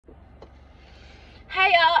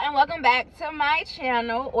Hey y'all, and welcome back to my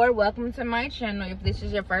channel, or welcome to my channel if this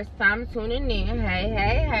is your first time tuning in.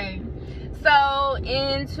 Hey. So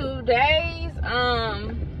in today's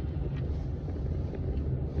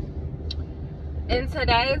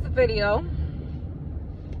video,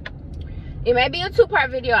 it may be a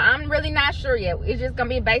two-part video. I'm really not sure yet. It's just gonna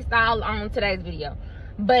be based all on today's video.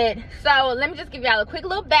 But so let me just give y'all a quick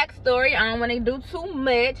little backstory. I don't want to do too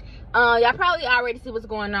much. Y'all probably already see what's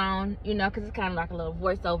going on, you know, because it's kind of like a little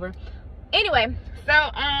voiceover. Anyway,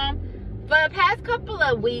 so for the past couple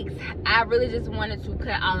of weeks, I really just wanted to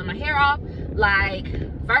cut all of my hair off. Like,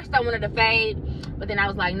 first I wanted to fade, but then I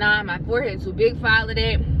was like, nah, my forehead's too big for all of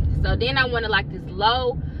that. So then I wanted like this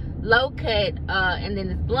low cut, and then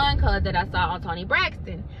this blonde color that I saw on Toni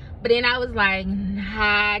Braxton. But then I was like,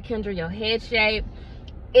 nah, Kendra, your head shape,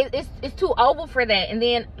 it's too oval for that. And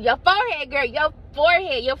then your forehead, girl, your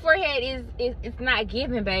forehead is it's not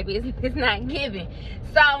giving, baby. It's not giving.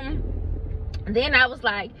 So then I was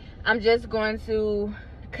like, I'm just going to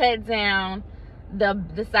cut down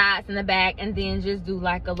the sides and the back, and then just do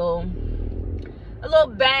like a little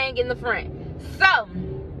bang in the front. So,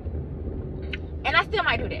 and I still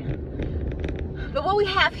might do that. But what we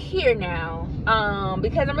have here now,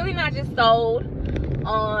 because I'm really not just sold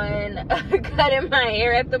on cutting my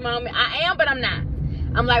hair at the moment. I am, but I'm not.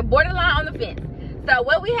 I'm like borderline on the fence. So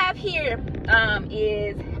what we have here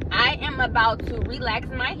is I am about to relax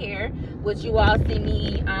my hair, which you all see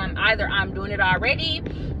me, either I'm doing it already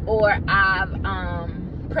or I've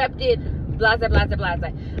prepped it, blah, blah, blah, blah, blah.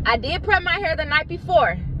 I did prep my hair the night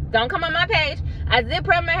before. Don't come on my page. I did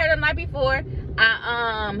prep my hair the night before.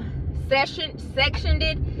 I sectioned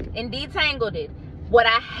it and detangled it. What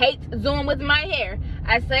I hate doing with my hair,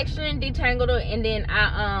 I sectioned and detangled it, and then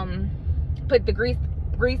I put the grease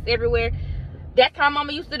everywhere. That's how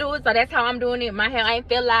mama used to do it, so that's how I'm doing it. My hair ain't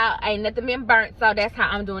fell out, ain't nothing been burnt, so that's how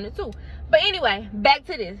I'm doing it too. But anyway, back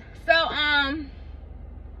to this. So I'm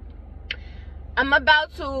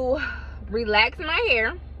about to relax my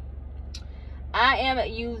hair. I am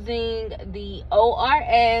using the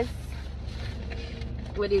ORS,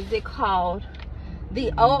 what is it called?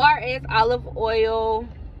 The ORS Olive Oil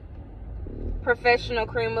Professional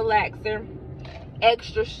Cream Relaxer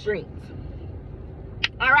Extra Strength.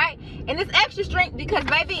 Alright, and it's extra strength because,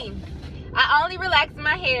 baby, I only relax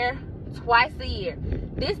my hair twice a year.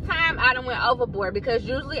 This time I done went overboard, because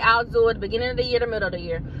usually I'll do it at the beginning of the year, the middle of the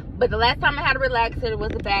year. But the last time I had a relaxer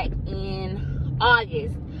was back in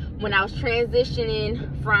August, when I was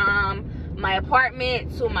transitioning from my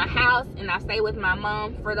apartment to my house, and I stayed with my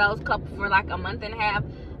mom for like a month and a half.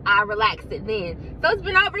 I relaxed it then. So it's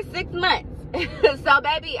been over 6 months. So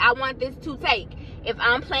baby, I want this to take. If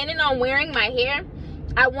I'm planning on wearing my hair,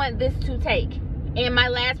 I want this to take. And my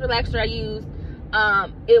last relaxer I used,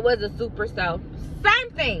 it was a Super So.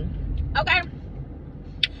 Same thing. Okay.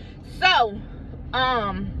 So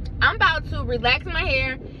I'm about to relax my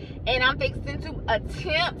hair, and I'm fixing to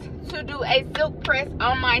attempt to do a silk press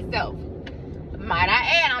on myself. Might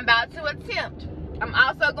I add, I'm about to attempt. I'm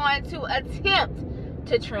also going to attempt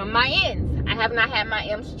to trim my ends. I have not had my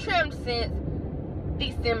ends trimmed since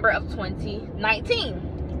December of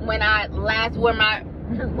 2019, when I last wore my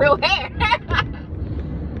real hair.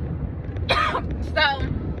 So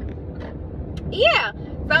yeah,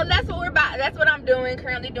 so that's what we're about. That's what I'm doing,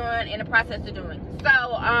 currently doing, in the process of doing.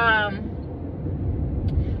 So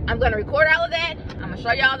I'm gonna record all of that. I'm gonna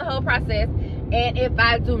show y'all the whole process. And if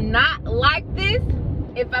I do not like this,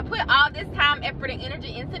 if I put all this time, effort, and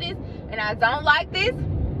energy into this, and I don't like this,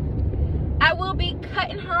 I will be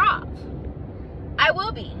cutting her off. I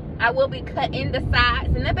will be cutting the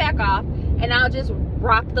sides and the back off, and I'll just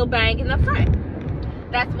rock the bang in the front.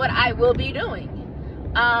 That's what I will be doing.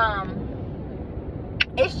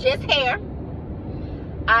 It's just hair.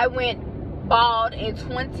 I went bald in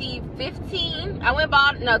 2015. I went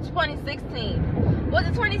bald, no, 2016. Was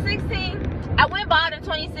it 2016? I went bald in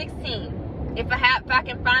 2016. If I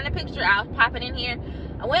can find a picture, I'll pop it in here.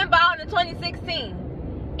 I went bald in 2016.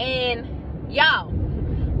 And y'all,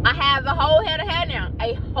 I have a whole head of hair now.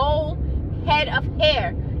 A whole head of hair.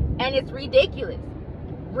 And it's ridiculous.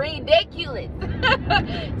 Ridiculous.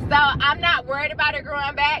 So I'm not worried about it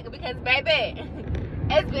growing back, because baby,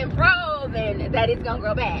 it's been proven that it's gonna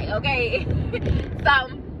grow back, okay? So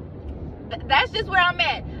that's just where I'm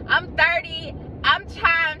at. I'm 30. I'm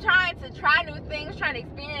trying to try new things, trying to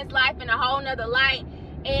experience life in a whole nother light.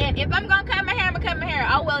 And if I'm gonna cut my hair, I'm gonna cut my hair.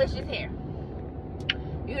 Oh well, it's just hair,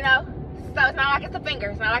 you know. So it's not like it's a finger.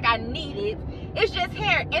 It's not like I need it. It's just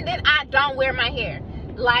hair. And then I don't wear my hair.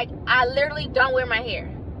 Like, I literally don't wear my hair.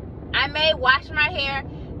 I may wash my hair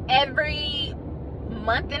every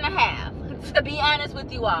month and a half to be honest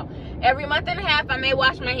with you all. Every month and a half, I may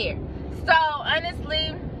wash my hair. So,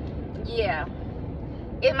 honestly, yeah.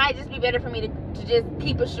 It might just be better for me to just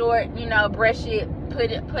keep it short, you know, brush it,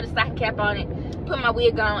 put a stocking cap on it, put my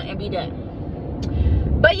wig on, and be done.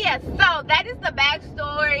 But yeah, so that is the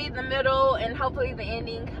backstory, the middle, and hopefully the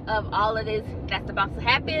ending of all of this that's about to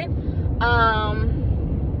happen. I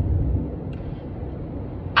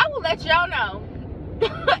will let y'all know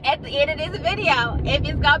at the end of this video if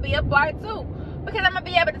it's gonna be a part 2, because I'm gonna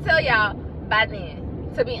be able to tell y'all by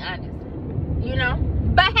then, to be honest, you know.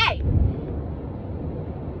 But hey,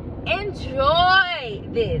 enjoy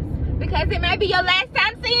this, because it might be your last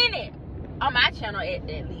time seeing it on my channel, at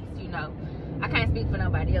least, you know. I can't speak for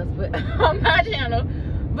nobody else, but on my channel.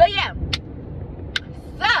 But yeah,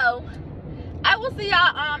 so I will see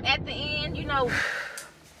y'all at the end, you know.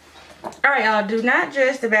 All right, y'all, do not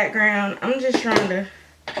judge the background. I'm just trying to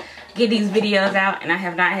get these videos out, and I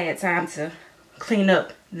have not had time to clean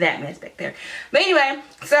up that mess back there. But anyway,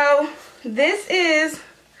 so this is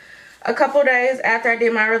a couple days after I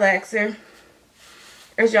did my relaxer,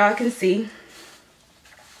 as y'all can see.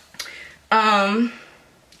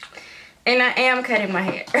 And I am cutting my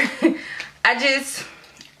hair. I just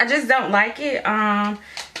don't like it. And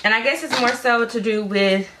I guess it's more so to do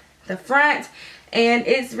with the front, and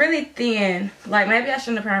it's really thin. Like, maybe I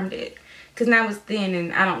shouldn't have permed it, because now it's thin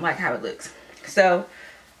and I don't like how it looks. So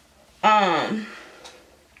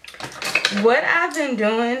what I've been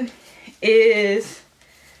doing is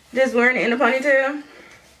just wearing it in a ponytail. I'm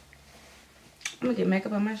gonna get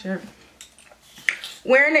makeup on my shirt.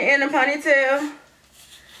 Wearing it in a ponytail,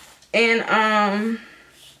 and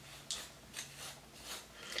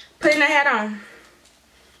putting a hat on.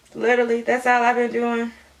 Literally, that's all I've been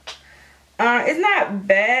doing. It's not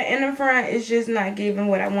bad in the front, it's just not giving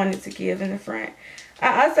what I wanted to give in the front.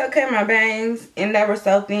 I also cut my bangs, and they were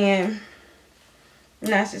so thin,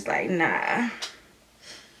 and I was just like, nah,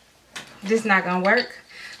 this not gonna work.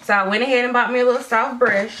 So I went ahead and bought me a little soft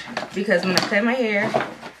brush, because when I cut my hair,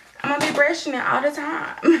 I'm gonna be brushing it all the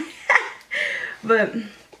time. But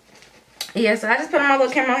yeah, so I just put on my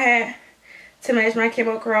little camo hat to match my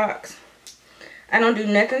camo Crocs. I don't do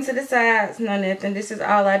nothing to the sides, no nothing. This is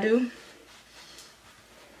all I do.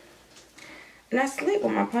 And I sleep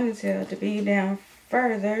with my ponytail to be down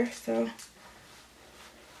further, so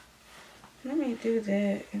let me do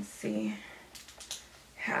that and see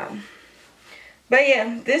how. But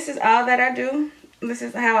yeah, this is all that I do. This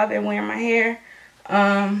is how I've been wearing my hair.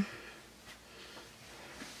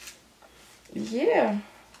 Yeah.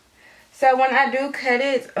 So when I do cut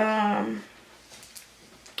it, I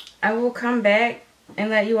will come back and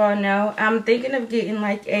let you all know. I'm thinking of getting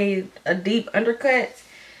like a deep undercut,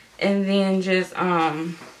 and then just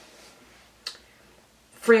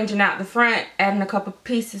fringing out the front, adding a couple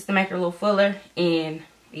pieces to make it a little fuller. And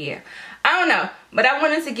yeah, I don't know, but I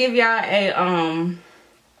wanted to give y'all a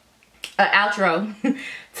outro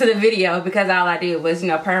to the video, because all I did was, you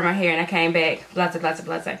know, perm my hair and I came back, blah blah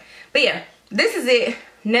blah blah. But yeah, this is it.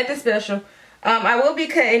 Nothing special. I will be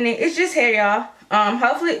cutting it. It's just hair, y'all.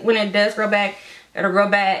 Hopefully when it does grow back, it'll grow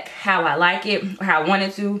back how I like it, how I want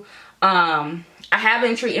it to. I have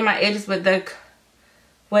been treating my edges with the,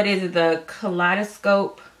 what is it, the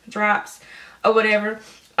kaleidoscope drops or whatever.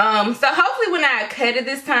 So hopefully when I cut it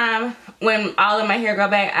this time, when all of my hair grow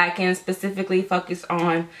back, I can specifically focus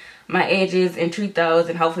on my edges and treat those,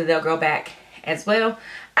 and hopefully they'll grow back as well.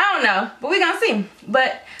 I don't know, but we're gonna see.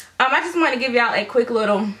 But I just want to give y'all a quick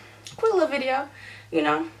little video, you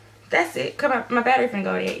know. That's it. Cause my battery finna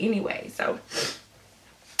go there anyway. So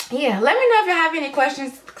yeah, let me know if you have any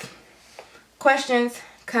questions,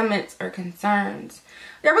 comments, or concerns.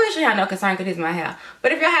 Y'all really should have no concern, because it's my hair.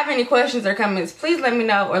 But if y'all have any questions or comments, please let me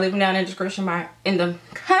know, or leave them down in the description bar, in the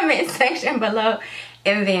comment section below.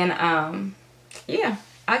 And then yeah,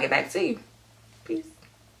 I'll get back to you. Peace.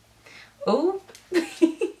 Ooh.